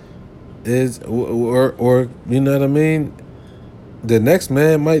is, or you know what I mean, the next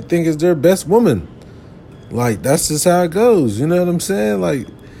man might think is their best woman. Like, that's just how it goes. You know what I'm saying? Like,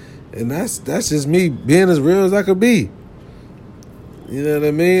 and that's just me being as real as I could be. You know what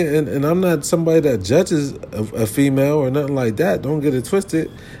I mean? And I'm not somebody that judges a female or nothing like that. Don't get it twisted.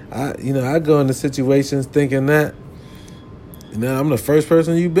 I go into situations thinking that, I'm the first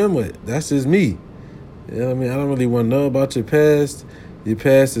person you've been with. That's just me. You know what I mean? I don't really want to know about your past. Your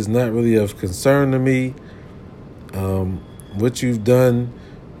past is not really of concern to me. What you've done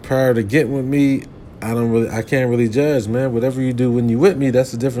prior to getting with me, I can't really judge, man. Whatever you do when you with me,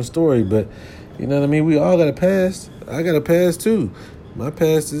 that's a different story. But you know what I mean? We all got a past. I got a past too. My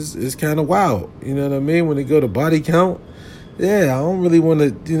past is kind of wild. You know what I mean? When it go to body count, yeah, I don't really want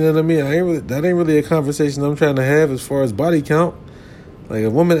to. You know what I mean? That ain't really a conversation I'm trying to have as far as body count. Like, a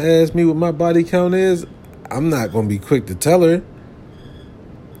woman asks me what my body count is, I'm not gonna be quick to tell her.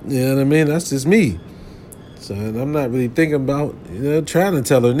 You know what I mean? That's just me. So, and I'm not really thinking about, trying to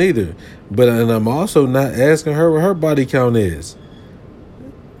tell her neither. And I'm also not asking her what her body count is.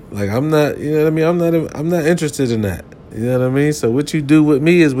 Like, I'm not, you know what I mean? I'm not interested in that. You know what I mean? So what you do with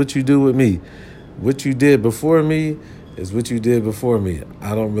me is what you do with me. What you did before me is what you did before me.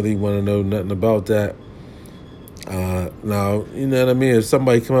 I don't really want to know nothing about that. Now, you know what I mean? If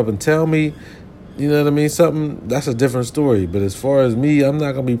somebody come up and tell me you know what I mean? Something, that's a different story. But as far as me, I'm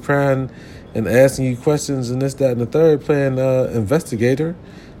not going to be prying and asking you questions and this, that, and the third, playing investigator.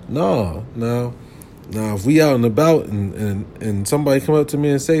 No. Now, if we out and about and somebody come up to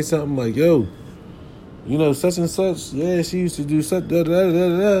me and say something like, yo, you know, such and such, yeah, she used to do such, da, da, da,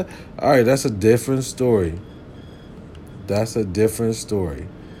 da, da. All right, that's a different story. That's a different story.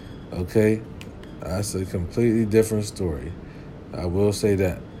 Okay? That's a completely different story. I will say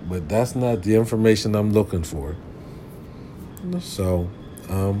that. But that's not the information I'm looking for. So,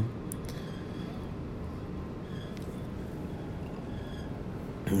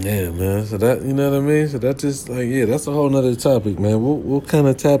 yeah, man. So that, you know what I mean? So that just like, yeah, that's a whole nother topic, man. We'll kind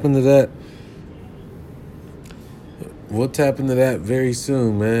of tap into that. We'll tap into that very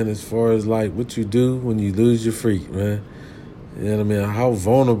soon, man, as far as like what you do when you lose your freak, man. You know what I mean? How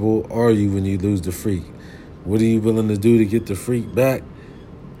vulnerable are you when you lose the freak? What are you willing to do to get the freak back?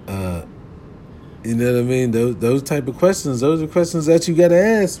 You know what I mean? Those type of questions, those are questions that you got to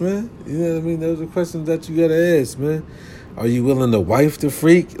ask, man. You know what I mean? Those are questions that you got to ask, man. Are you willing to wife the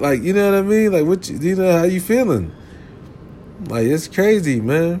freak? Like, you know what I mean? Like, you know, how you feeling? Like, it's crazy,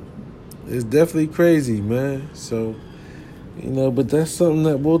 man. It's definitely crazy, man. So, you know, but that's something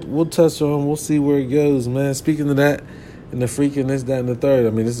that we'll touch on. We'll see where it goes, man. Speaking of that, and the freaking this, that, and the third. I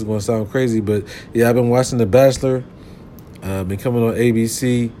mean, this is going to sound crazy, but yeah, I've been watching The Bachelor. Been coming on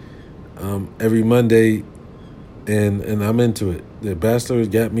ABC every Monday, and I'm into it. The Bachelor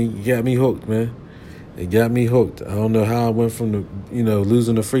got me hooked, man. It got me hooked. I don't know how I went from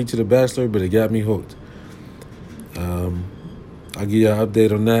losing the freak to The Bachelor, but it got me hooked. I'll give you an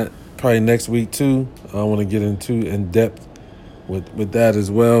update on that probably next week too. I want to get into in depth with that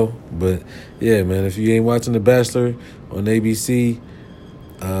as well. But yeah, man, if you ain't watching The Bachelor on ABC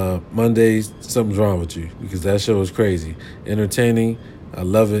Mondays, something's wrong with you, because that show is crazy. Entertaining. I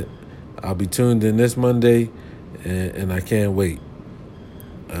love it. I'll be tuned in this Monday, and I can't wait.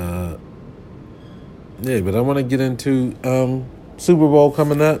 Yeah, but I want to get into Super Bowl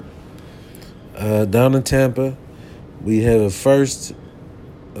coming up down in Tampa. We have a first.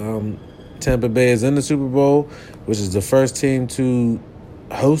 Tampa Bay is in the Super Bowl, which is the first team to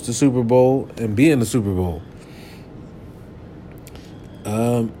host the Super Bowl and be in the Super Bowl.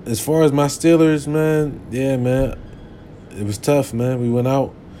 As far as my Steelers, man, yeah, man, it was tough, man. We went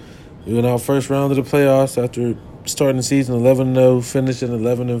out first round of the playoffs after starting the season 11-0, finishing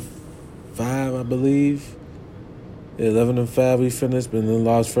 11-5, I believe. Yeah, 11-5 we finished, but then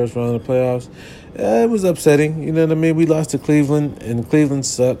lost first round of the playoffs. It was upsetting, you know what I mean? We lost to Cleveland, and Cleveland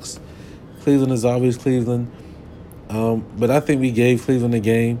sucks. Cleveland is always Cleveland. But I think we gave Cleveland a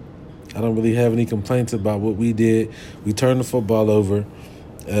game. I don't really have any complaints about what we did. We turned the football over.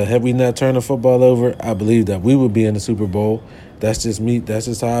 Had we not turned the football over, I believe that we would be in the Super Bowl. That's just me. That's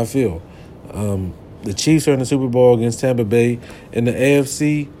just how I feel. The Chiefs are in the Super Bowl against Tampa Bay. In the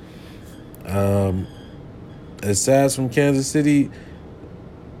AFC, aside from Kansas City,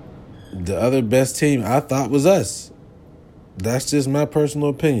 the other best team I thought was us. That's just my personal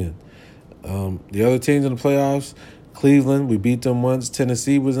opinion. The other teams in the playoffs, Cleveland, we beat them once.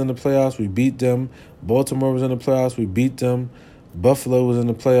 Tennessee was in the playoffs. We beat them. Baltimore was in the playoffs. We beat them. Buffalo was in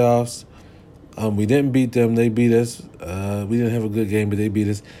the playoffs. We didn't beat them. They beat us. We didn't have a good game, but they beat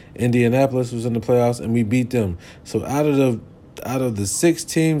us. Indianapolis was in the playoffs, and we beat them. So out of the 6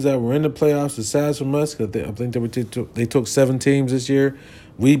 teams that were in the playoffs, aside from us, because I think they took 7 teams this year,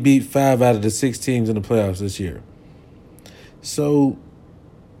 we beat 5 out of the 6 teams in the playoffs this year. So,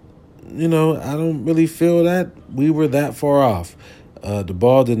 you know, I don't really feel that we were that far off. The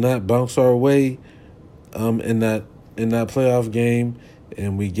ball did not bounce our way in that playoff game,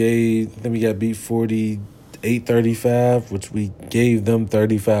 and I think we got beat 48-35, which we gave them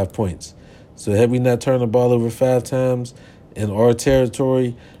 35 points. So had we not turned the ball over 5 times in our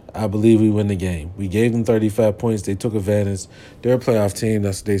territory, I believe we win the game. We gave them 35 points. They took advantage. They're a playoff team.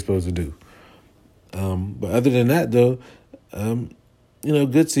 That's what they're supposed to do. But other than that, though, you know,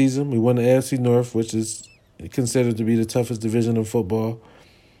 good season. We won the AFC North, which is considered to be the toughest division in football.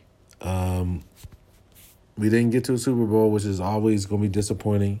 We didn't get to a Super Bowl, which is always going to be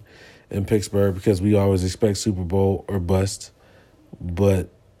disappointing in Pittsburgh, because we always expect Super Bowl or bust. But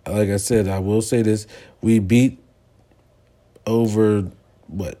like I said, I will say this. We beat over,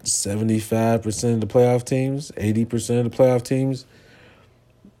 75% of the playoff teams, 80% of the playoff teams.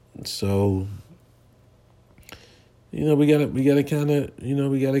 So, you know, we gotta kind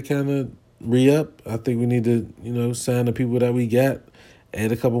of re-up. I think we need to, you know, sign the people that we got,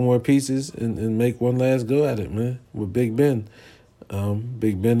 add a couple more pieces, and make one last go at it, man, with Big Ben.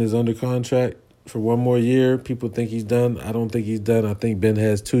 Big Ben is under contract for one more year. People think he's done. I don't think he's done. I think Ben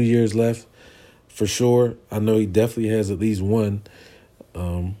has 2 years left for sure. I know he definitely has at least one.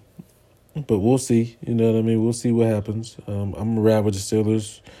 But we'll see. You know what I mean? We'll see what happens. I'm going to ride with the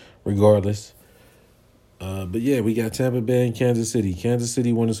Steelers regardless. But yeah, we got Tampa Bay and Kansas City. Kansas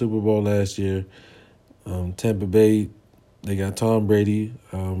City won the Super Bowl last year. Tampa Bay, they got Tom Brady.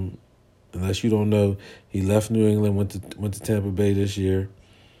 Unless you don't know, he left New England, went to Tampa Bay this year,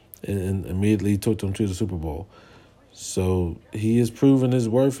 and immediately took them to the Super Bowl. So he has proven his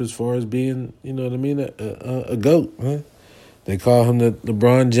worth as far as being, you know what I mean, a GOAT. Huh? They call him the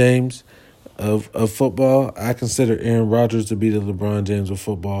LeBron James of football. I consider Aaron Rodgers to be the LeBron James of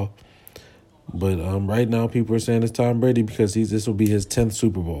football. But right now, people are saying it's Tom Brady because this will be his 10th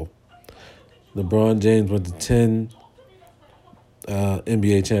Super Bowl. LeBron James went to 10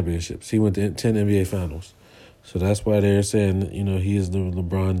 NBA championships. He went to 10 NBA finals. So that's why they're saying, you know, he is the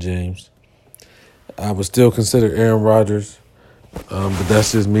LeBron James. I would still consider Aaron Rodgers, but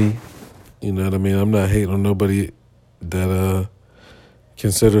that's just me. You know what I mean? I'm not hating on nobody that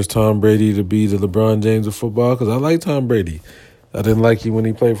considers Tom Brady to be the LeBron James of football because I like Tom Brady. I didn't like him when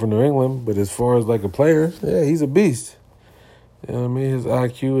he played for New England, but as far as like a player, yeah, he's a beast. You know what I mean? His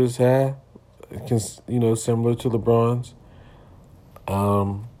IQ is high, similar to LeBron's.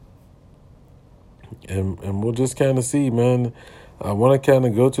 And we'll just kind of see, man. I want to kind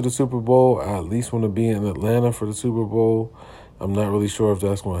of go to the Super Bowl. I at least want to be in Atlanta for the Super Bowl. I'm not really sure if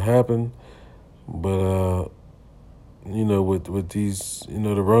that's going to happen. But, with these, the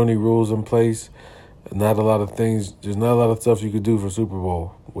Roni rules in place, not a lot of things, there's not a lot of stuff you could do for Super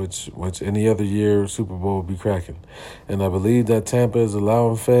Bowl, which any other year Super Bowl would be cracking. And I believe that Tampa is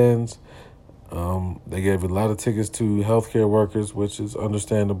allowing fans. They gave a lot of tickets to healthcare workers, which is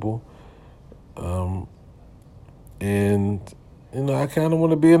understandable. I kind of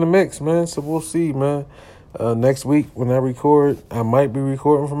want to be in the mix, man. So we'll see, man. Next week when I record, I might be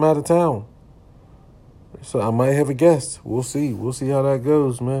recording from out of town. So I might have a guest. We'll see. We'll see how that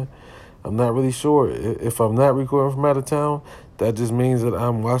goes, man. I'm not really sure. If I'm not recording from out of town, that just means that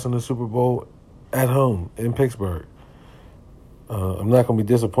I'm watching the Super Bowl at home in Pittsburgh. I'm not going to be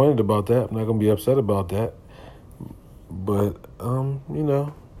disappointed about that. I'm not going to be upset about that. But,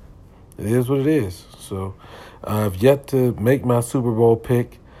 it is what it is. So I've yet to make my Super Bowl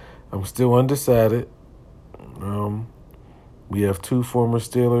pick. I'm still undecided. We have two former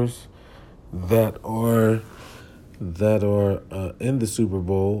Steelers that are in the Super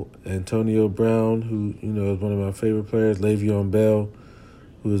Bowl. Antonio Brown, who, is one of my favorite players. Le'Veon Bell,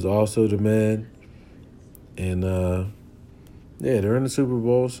 who is also the man. And, they're in the Super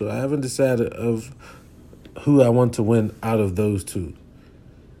Bowl. So I haven't decided of who I want to win out of those two.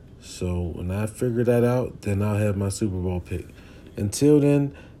 So when I figure that out, then I'll have my Super Bowl pick. Until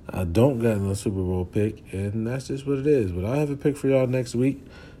then, I don't got no Super Bowl pick, and that's just what it is. But I'll have a pick for y'all next week,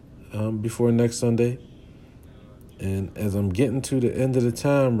 before next Sunday. And as I'm getting to the end of the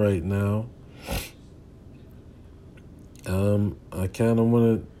time right now, I kind of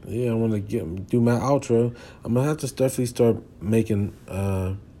want to, do my outro. I'm going to have to definitely start making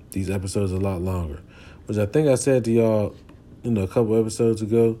these episodes a lot longer, which I think I said to y'all, a couple episodes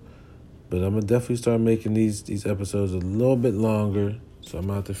ago. But I'm going to definitely start making these episodes a little bit longer. So I'm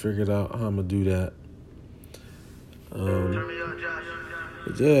going to have to figure out how I'm going to do that.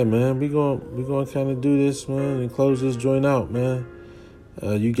 But yeah, man, we gonna kind of do this, man, and close this joint out, man.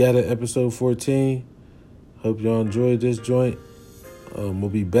 You got it, episode 14. Hope y'all enjoyed this joint. We'll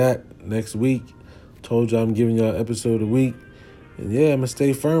be back next week. Told y'all I'm giving y'all an episode a week. And yeah, I'm going to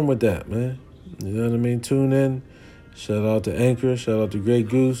stay firm with that, man. You know what I mean? Tune in. Shout out to Anchor. Shout out to Grey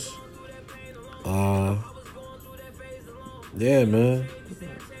Goose. Yeah, man.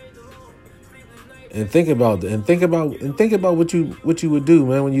 And think about what you would do,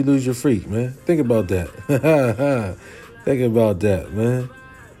 man, when you lose your freak, man. Think about that. Think about that, man.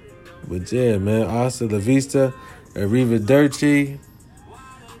 But yeah, man. Hasta la vista. Arrivederci.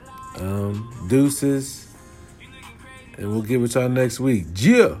 Deuces. And we'll get with y'all next week.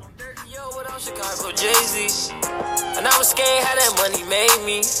 Yeah. And I was scared how that money made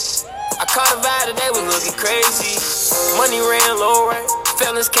me. I caught a vibe today was looking crazy. Money ran low, right?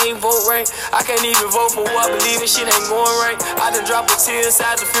 Fellas can't vote right. I can't even vote for what I believe in, shit ain't going right. I done dropped a tear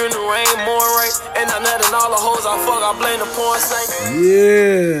inside the funeral rain, more right. And I'm letting all the hoes I fuck, I blame the porn site.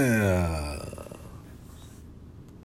 Yeah.